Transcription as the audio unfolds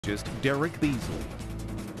Just Derek Beasley.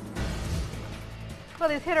 Well,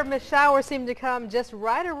 these hit-or-miss showers seem to come just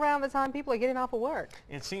right around the time people are getting off of work.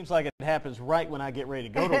 It seems like it happens right when I get ready to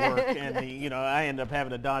go to work, and I end up having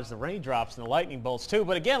to dodge the raindrops and the lightning bolts too.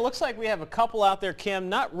 But again, it looks like we have a couple out there, Kim.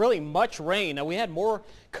 Not really much rain. Now, we had more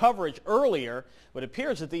coverage earlier, but it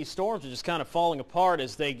appears that these storms are just kind of falling apart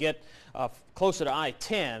as they get closer to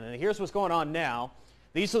I-10. And here's what's going on now.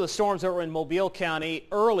 These are the storms that were in Mobile County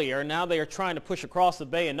earlier. Now they are trying to push across the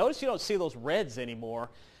bay. And notice you don't see those reds anymore,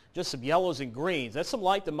 just some yellows and greens. That's some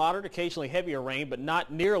light to moderate, occasionally heavier rain, but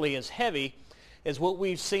not nearly as heavy as what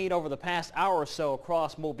we've seen over the past hour or so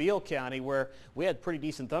across Mobile County, where we had pretty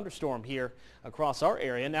decent thunderstorm here across our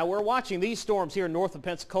area. Now we're watching these storms here north of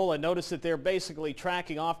Pensacola. Notice that they're basically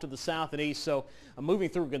tracking off to the south and east. So moving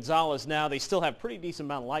through Gonzales now. They still have pretty decent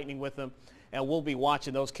amount of lightning with them, and we'll be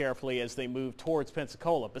watching those carefully as they move towards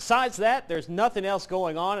Pensacola. Besides that, there's nothing else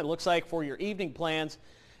going on. It looks like for your evening plans,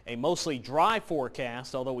 a mostly dry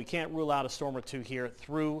forecast, although we can't rule out a storm or two here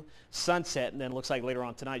through sunset, and then it looks like later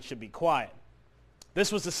on tonight should be quiet.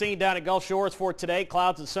 This was the scene down at Gulf Shores for today.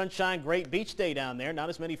 Clouds and sunshine, great beach day down there. Not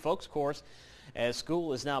as many folks, of course, as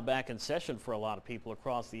school is now back in session for a lot of people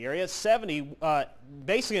across the area. 70,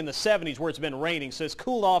 basically in the 70s where it's been raining, so it's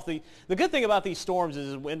cooled off. The good thing about these storms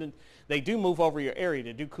is when they do move over your area,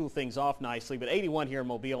 they do cool things off nicely. But 81 here in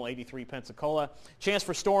Mobile, 83 Pensacola. Chance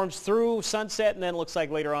for storms through sunset, and then it looks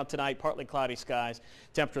like later on tonight, partly cloudy skies.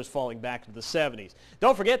 Temperatures falling back to the 70s.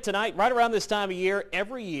 Don't forget tonight, right around this time of year,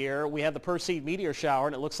 every year, we have the Perseid meteor shower,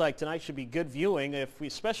 and it looks like tonight should be good viewing,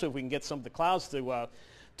 especially if we can get some of the clouds to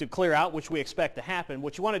clear out, which we expect to happen.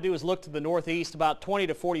 What you want to do is look to the northeast about 20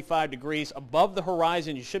 to 45 degrees above the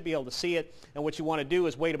horizon. You should be able to see it. And what you want to do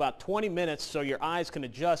is wait about 20 minutes so your eyes can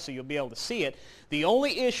adjust so you'll be able to see it. The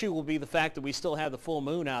only issue will be the fact that we still have the full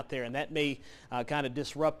moon out there, and that may kind of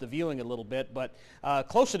disrupt the viewing a little bit. But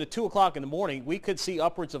closer to 2 o'clock in the morning, we could see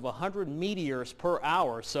upwards of 100 meteors per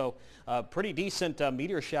hour. So pretty decent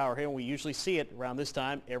meteor shower here, and we usually see it around this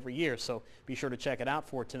time every year. So be sure to check it out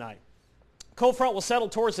for tonight. Cold front will settle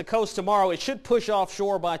towards the coast tomorrow. It should push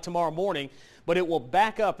offshore by tomorrow morning, but it will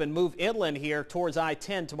back up and move inland here towards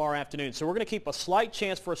I-10 tomorrow afternoon. So we're going to keep a slight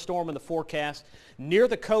chance for a storm in the forecast near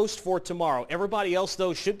the coast for tomorrow. Everybody else,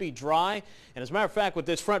 though, should be dry. And as a matter of fact, with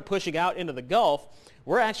this front pushing out into the Gulf,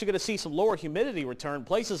 we're actually going to see some lower humidity return.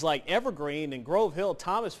 Places like Evergreen and Grove Hill,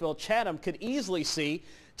 Thomasville, Chatham could easily see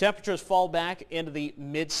temperatures fall back into the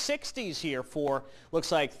mid-60s here for,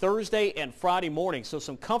 looks like, Thursday and Friday morning. So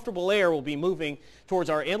some comfortable air will be moving towards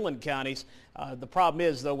our inland counties. The problem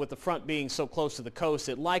is, though, with the front being so close to the coast,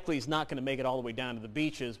 it likely is not going to make it all the way down to the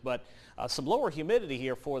beaches. But some lower humidity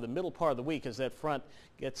here for the middle part of the week as that front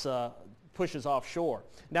gets pushes offshore.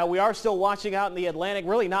 Now, we are still watching out in the Atlantic.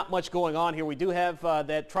 Really not much going on here. We do have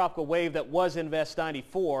that tropical wave that was in West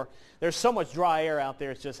 94. There's so much dry air out there,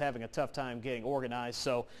 it's just having a tough time getting organized.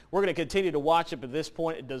 So we're going to continue to watch it, but at this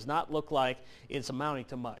point, it does not look like it's amounting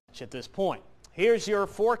to much at this point. Here's your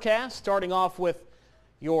forecast, starting off with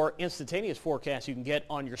your instantaneous forecast you can get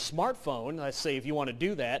on your smartphone. Let's say if you want to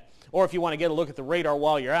do that, or if you want to get a look at the radar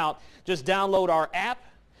while you're out, just download our app,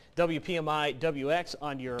 WPMI WX,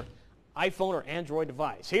 on your iPhone or Android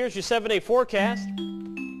device. Here's your 7-day forecast.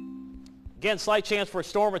 Again, slight chance for a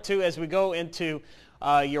storm or two as we go into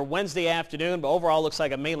your Wednesday afternoon, but overall looks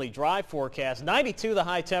like a mainly dry forecast. 92 the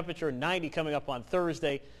high temperature, 90 coming up on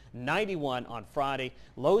Thursday, 91 on Friday.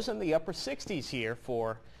 Lows in the upper 60s here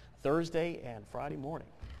for Thursday and Friday morning.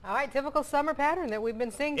 All right, typical summer pattern that we've been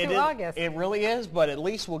seeing through August. It really is, but at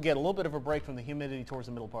least we'll get a little bit of a break from the humidity towards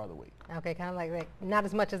the middle part of the week. Okay, kind of like that. Not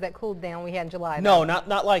as much as that cool down we had in July. No,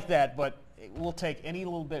 not like that, but we'll take any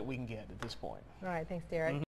little bit we can get at this point. All right, thanks, Derek.